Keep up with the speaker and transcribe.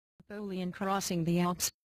Napoleon Crossing the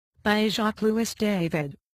Alps by Jacques-Louis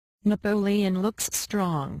David. Napoleon looks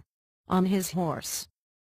strong on his horse.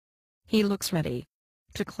 He looks ready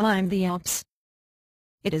to climb the Alps.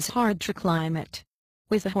 It is hard to climb it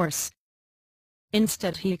with a horse.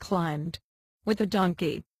 Instead he climbed with a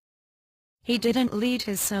donkey. He didn't lead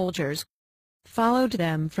his soldiers, followed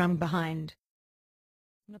them from behind.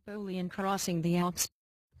 Napoleon Crossing the Alps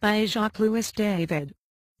by Jacques-Louis David.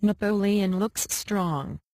 Napoleon looks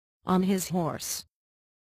strong on his horse.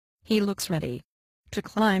 He looks ready to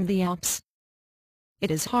climb the Alps.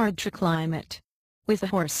 It is hard to climb it with a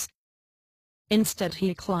horse. Instead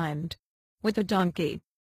he climbed with a donkey.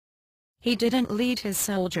 He didn't lead his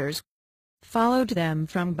soldiers, followed them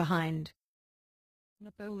from behind.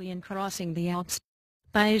 Napoleon Crossing the Alps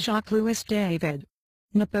by Jacques-Louis David.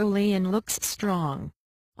 Napoleon looks strong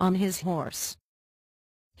on his horse.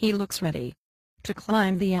 He looks ready to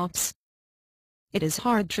climb the Alps. It is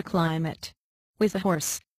hard to climb it with a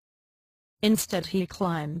horse. Instead he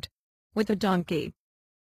climbed with a donkey.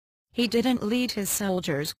 He didn't lead his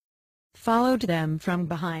soldiers, followed them from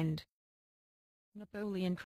behind. Napoleon